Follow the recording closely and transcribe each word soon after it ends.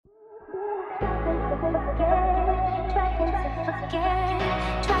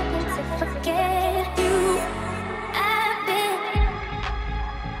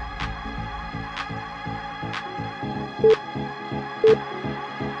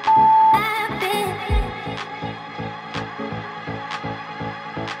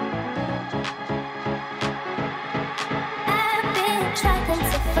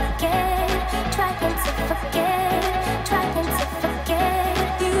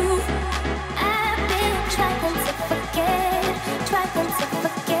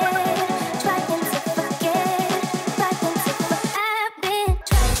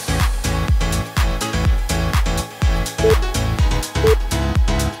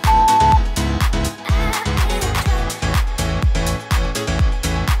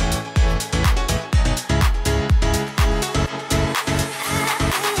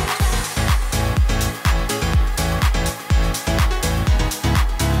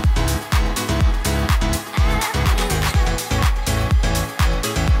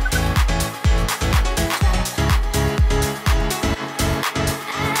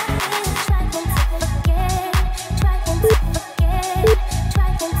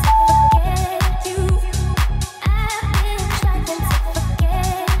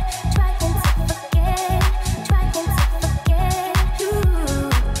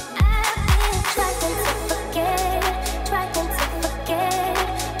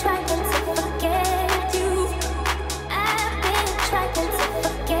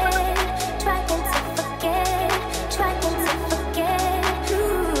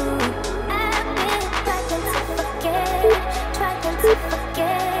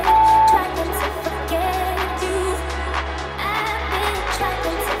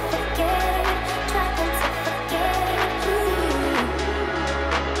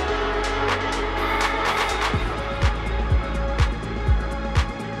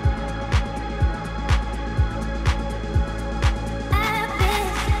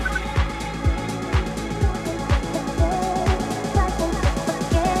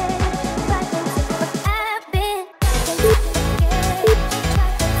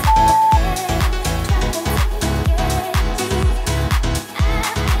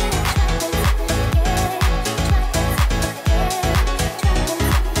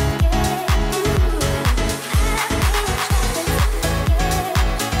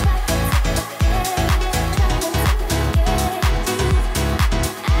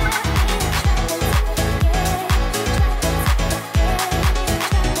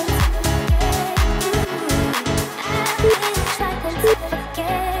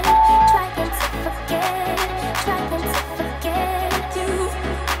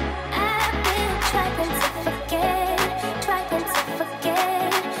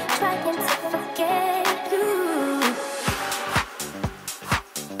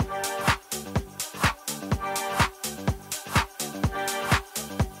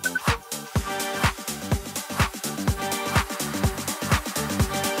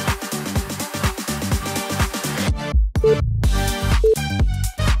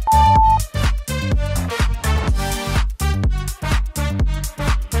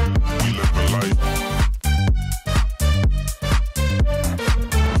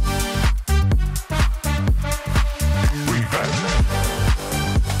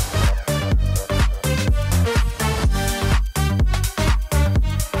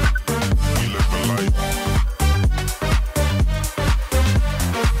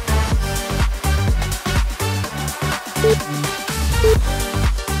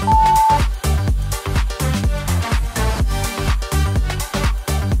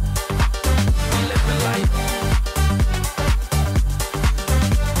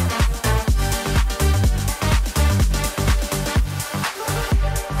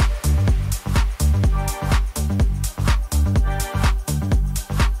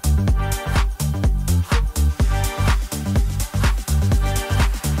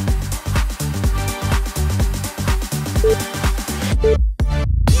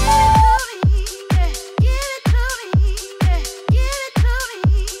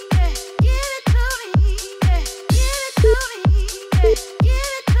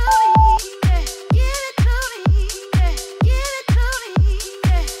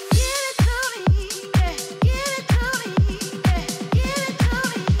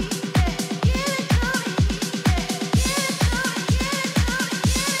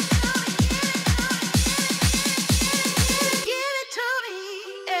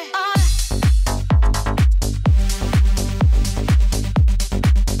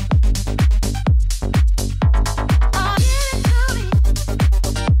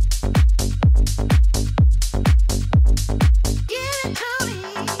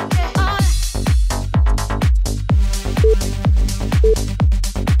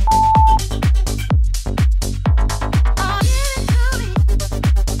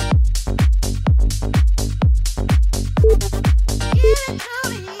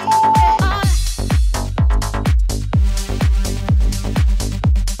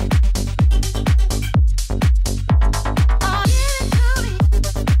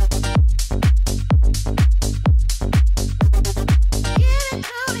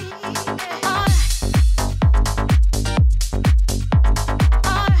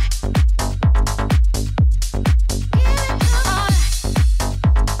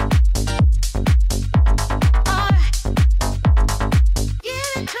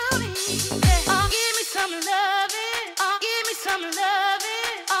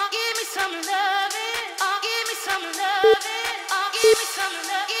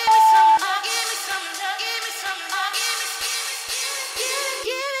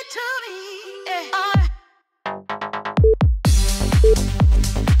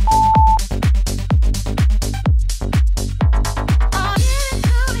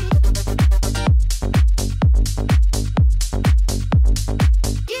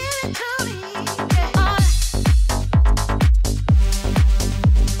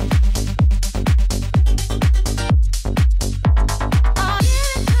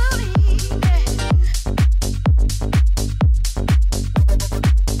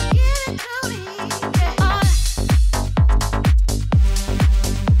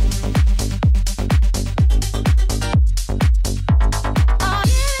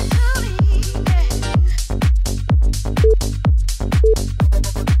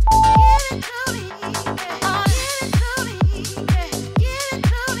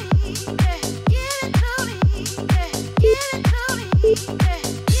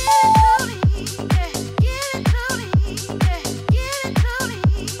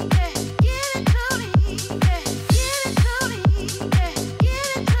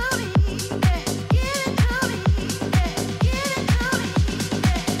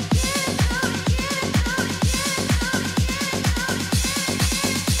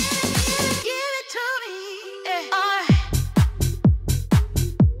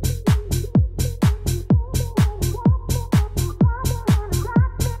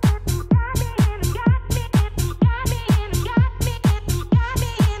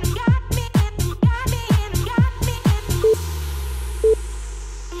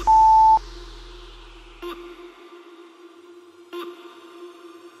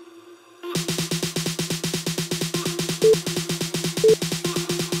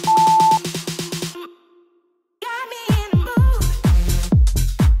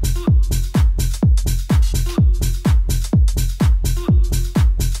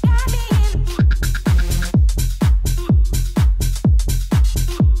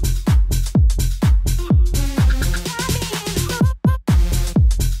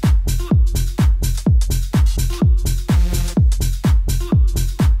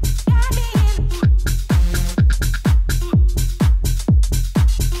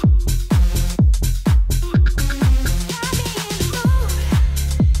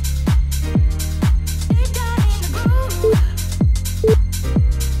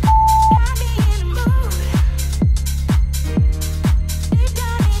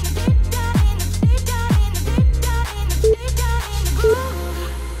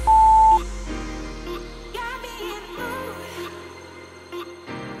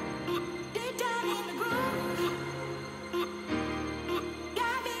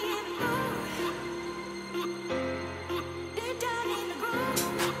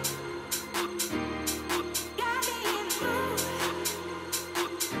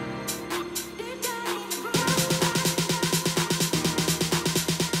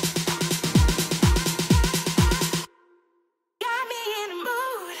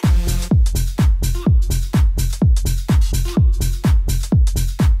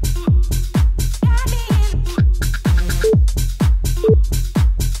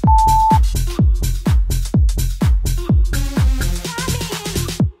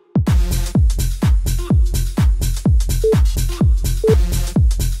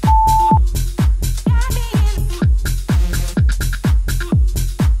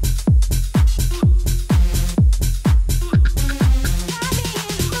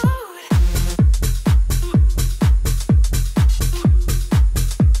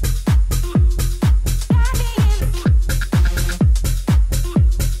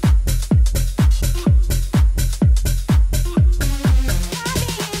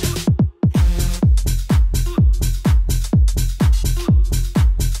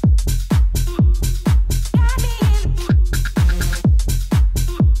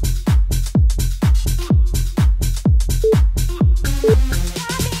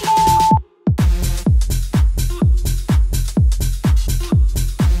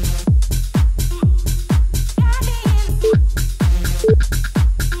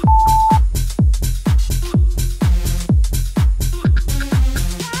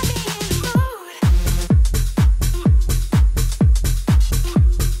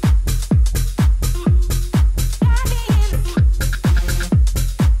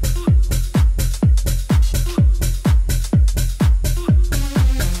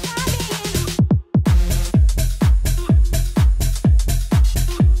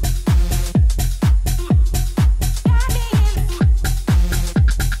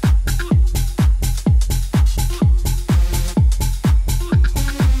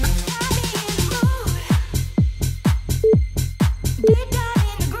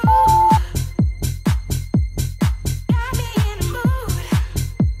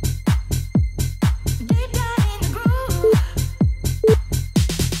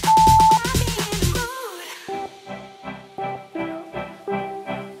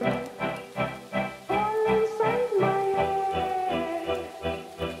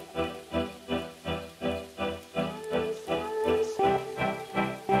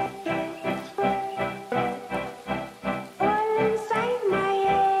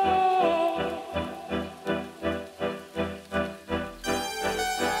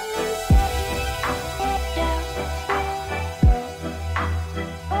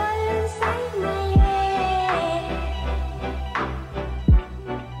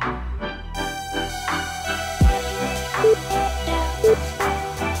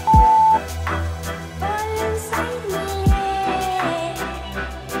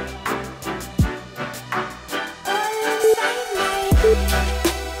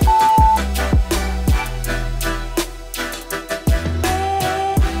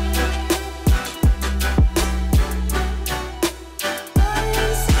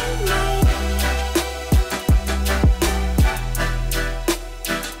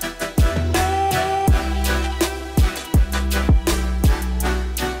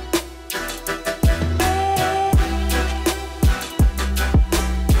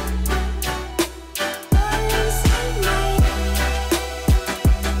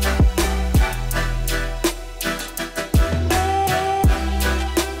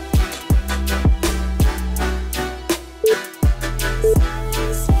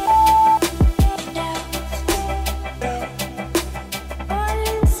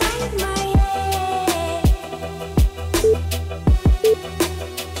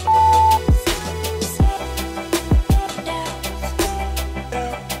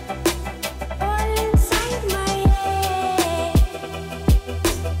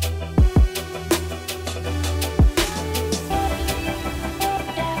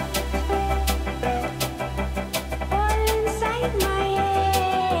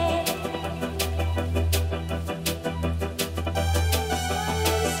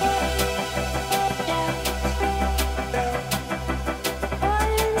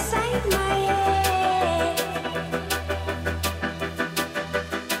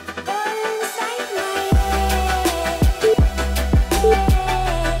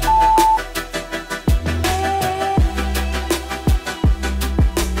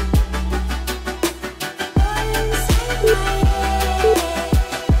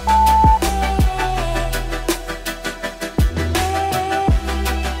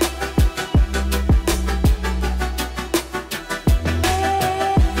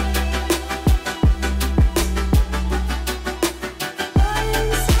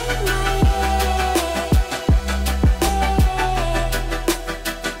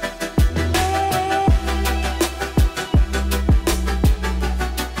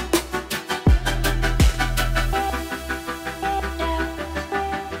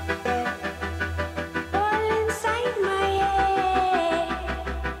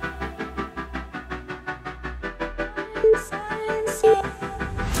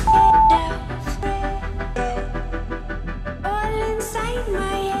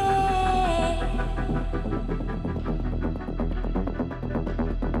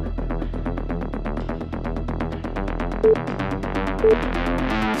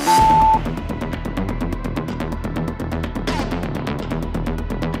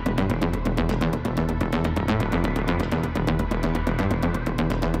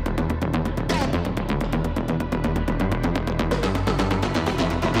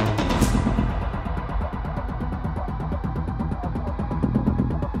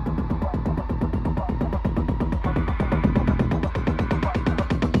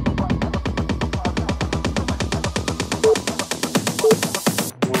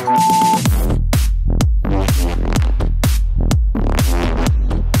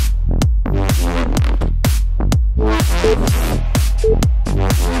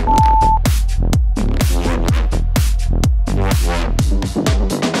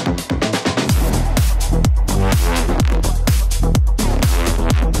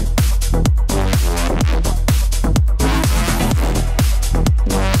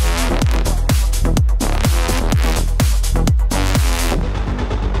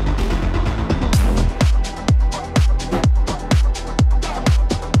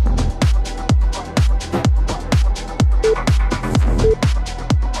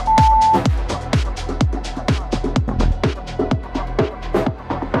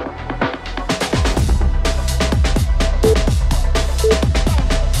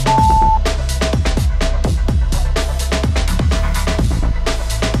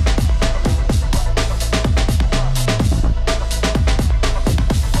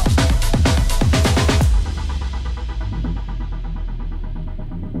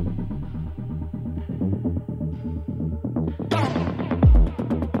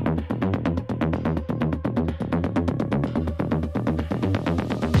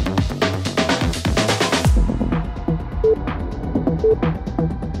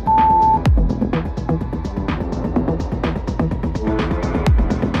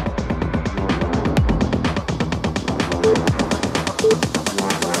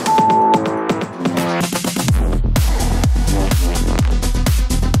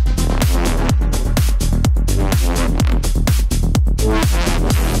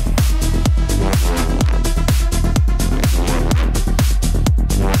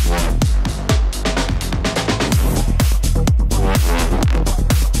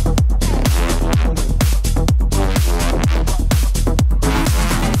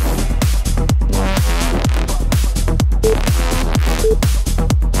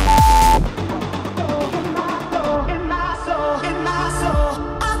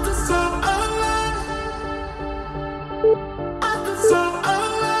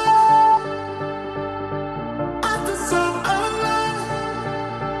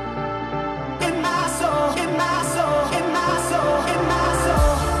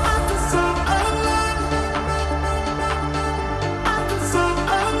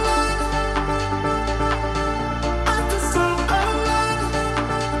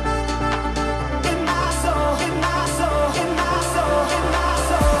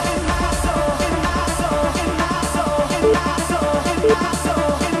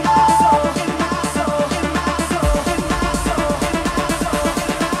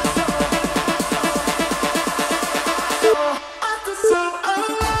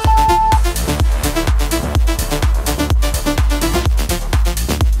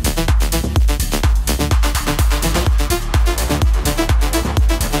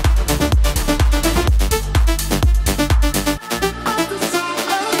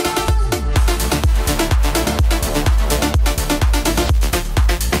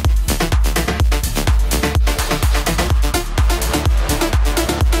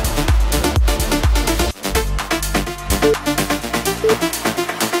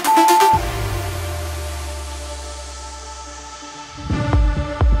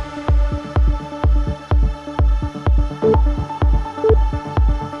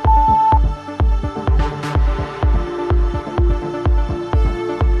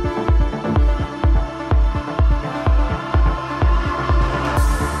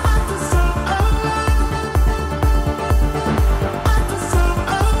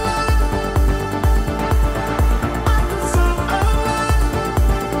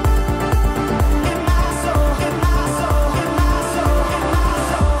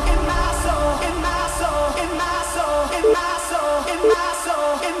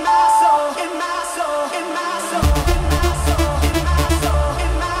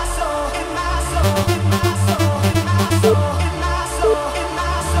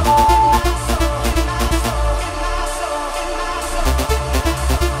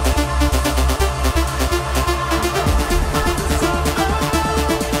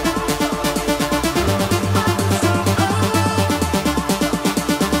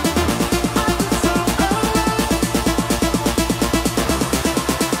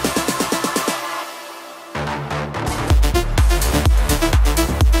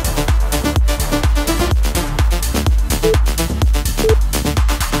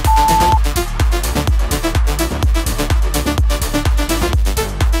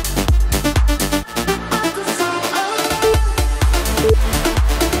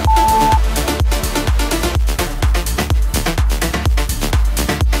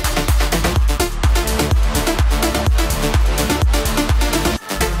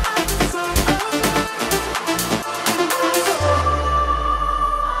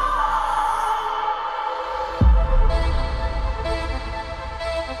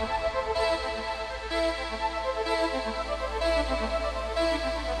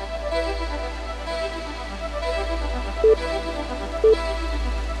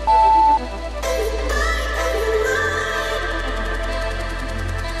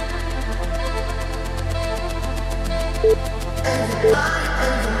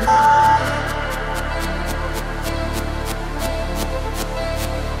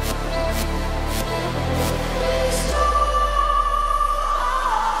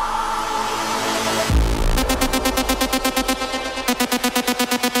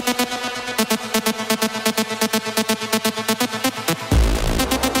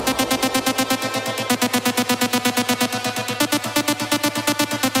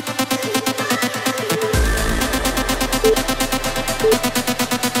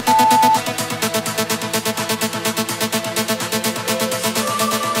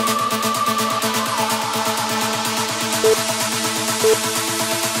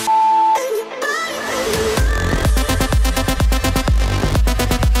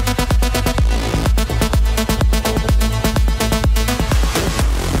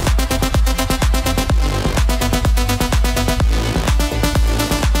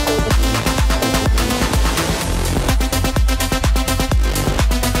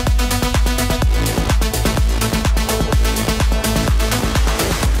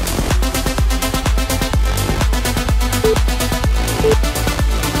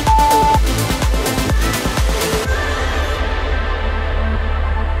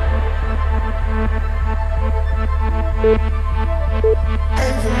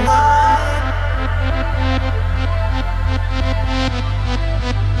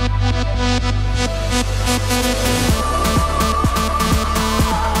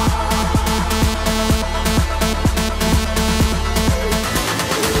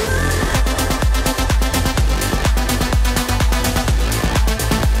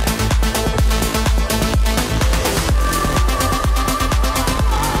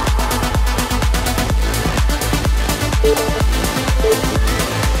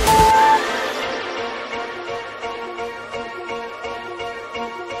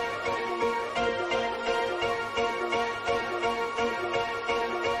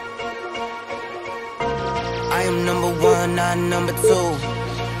I am number one, not number two.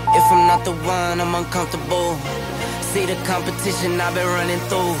 If I'm not the one, I'm uncomfortable. See the competition I've been running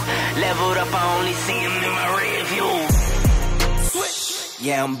through. Leveled up, I only see him in my rear view. Switch.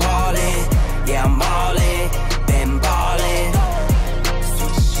 Yeah, I'm ballin', yeah, I'm ballin', been ballin'.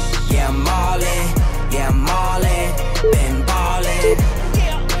 Switch. Yeah, I'm ballin', yeah, I'm ballin', been ballin'.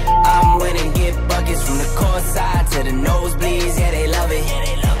 I'm winning, get buckets from the court side to the nosebleeds, yeah, they love it.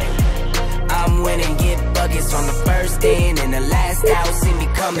 I'm winning, get buckets on the first in and the last out, see me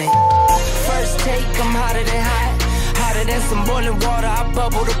coming. First take, I'm hotter than hot, hotter than some boiling water, I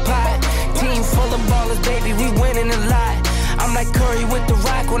bubble the pot. Team full of ballers, baby, we winning a lot. I'm like Curry with the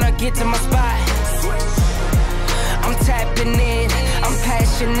rock when I get to my spot. I'm tapping in, I'm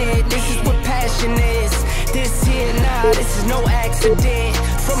passionate, this is what passion is. This here, nah, this is no accident.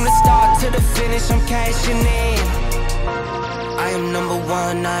 From the start to the finish, I'm cashing in. I am number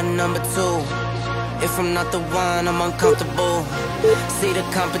one, not number two. If I'm not the one, I'm uncomfortable. See the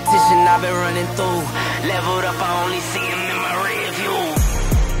competition I've been running through. Leveled up, I only see him in my rear view.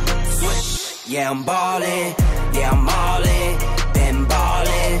 Switch. Yeah, I'm ballin', yeah, I'm ballin', been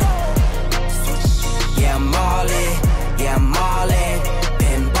ballin'. Switch. Yeah, I'm ballin', yeah, I'm ballin',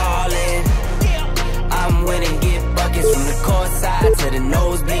 been ballin'. I'm winning, get buckets from the court side to the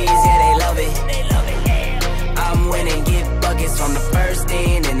nosebleeds, yeah, they love it. I'm winning, get buckets from the first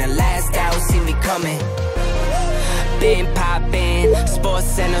in and the last out, see me coming. Been poppin', Sports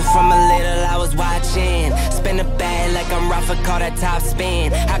Center from a little I was watching. Spin a bag like I'm Rafa, call that top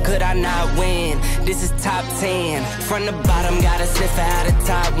spin. How could I not win? This is top 10. From the bottom, gotta sniff out the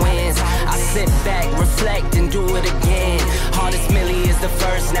top wins. I sit back, reflect, and do it again. Hardest milli is the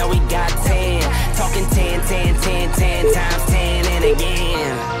first, now we got 10. Talking 10, 10, 10, 10 times 10 and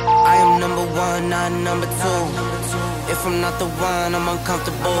again. I am number one, not number two. If I'm not the one, I'm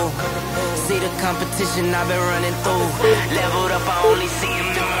uncomfortable. See the competition I've been running through. Leveled up, I only see him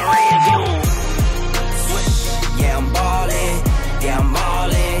in my rear view. Switch. Yeah, I'm ballin', yeah, I'm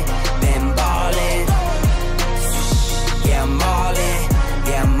ballin', been ballin'. Switch. Yeah, I'm ballin',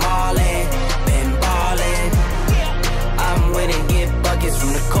 yeah, I'm ballin', been ballin'. I'm winning, get buckets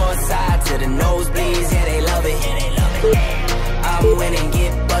from the court side to the nosebleeds, yeah, they love it. I'm winning,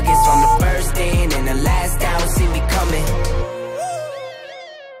 get buckets from the first in and the last out, see me coming.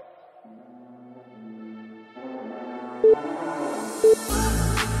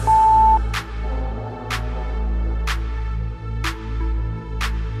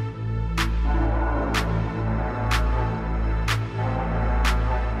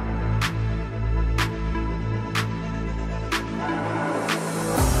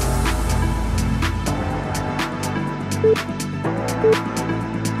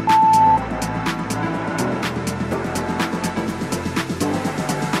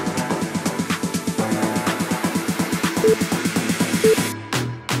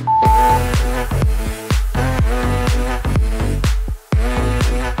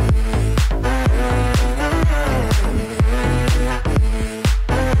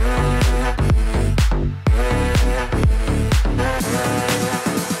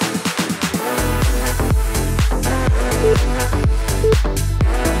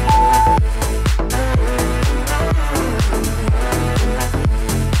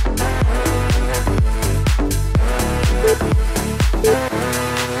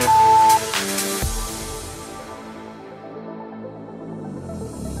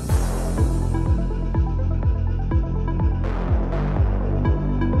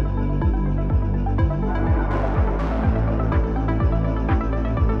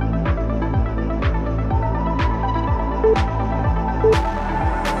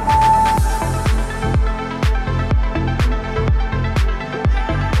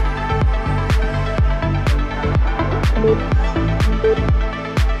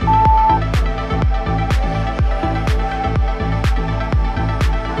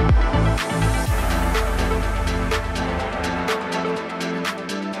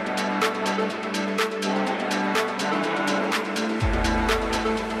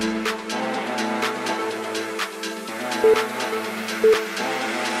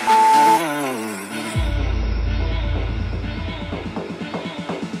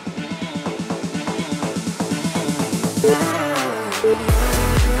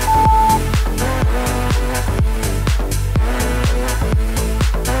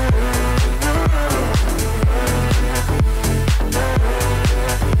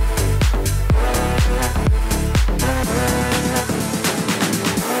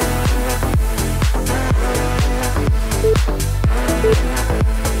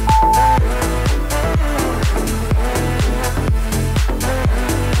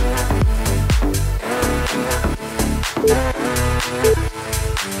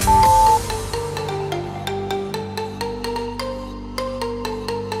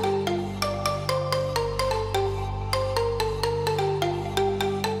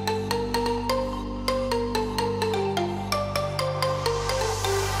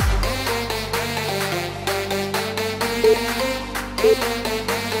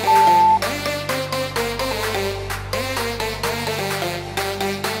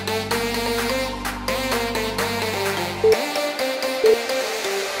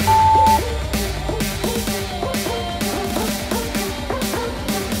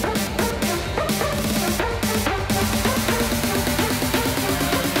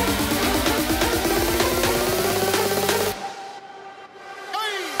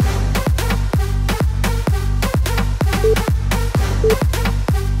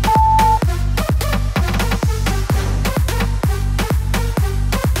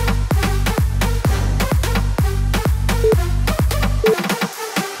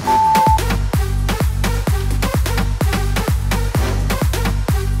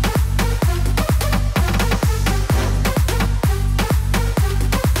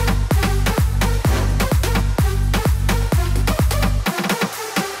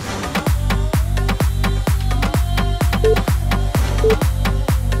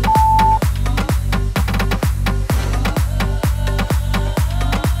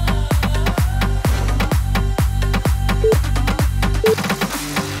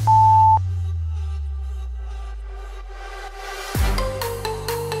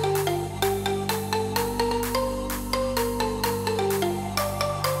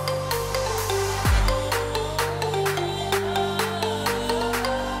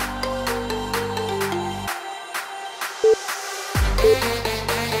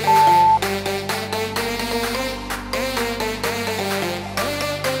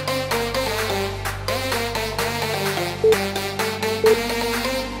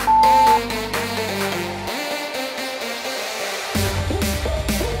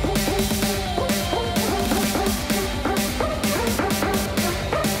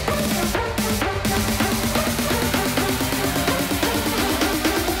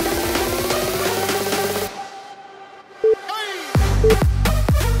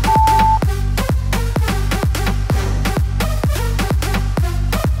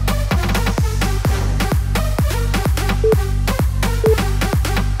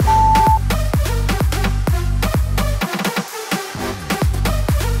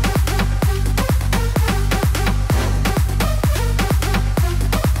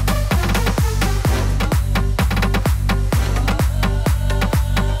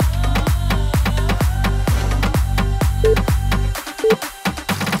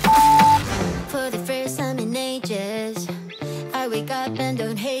 and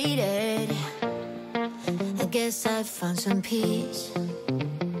don't hate it. I guess I found some peace.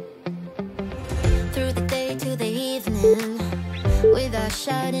 Through the day to the evening, without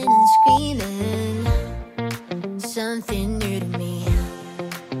shouting and screaming, something new to me.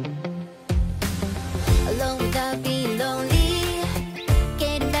 Alone without being lonely,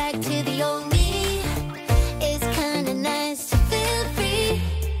 getting back to the old me. It's kinda nice to feel free.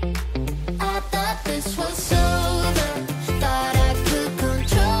 I thought this was sober, thought I could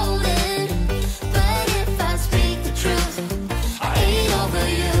control it. But if I speak the truth, I ain't over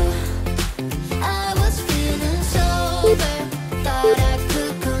you. I was feeling sober, thought I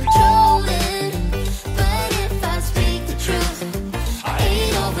could control it. But if I speak the truth, I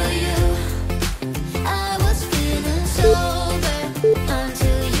ain't over you. I was feeling sober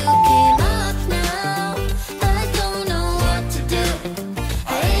until you came up now. I don't know what to do.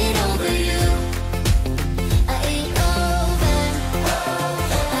 I ain't over you. I ain't over.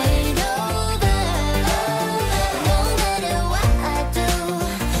 I ain't over. No matter what I do,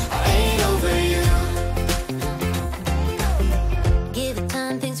 I ain't over you. Give it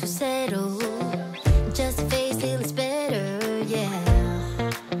time, things will settle. Just a face till it's better, yeah.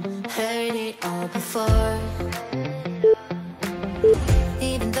 Heard it all before.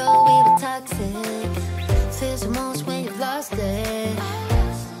 Even though we were toxic, feels the most when you've lost it.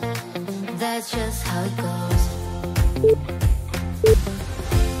 That's just how it goes.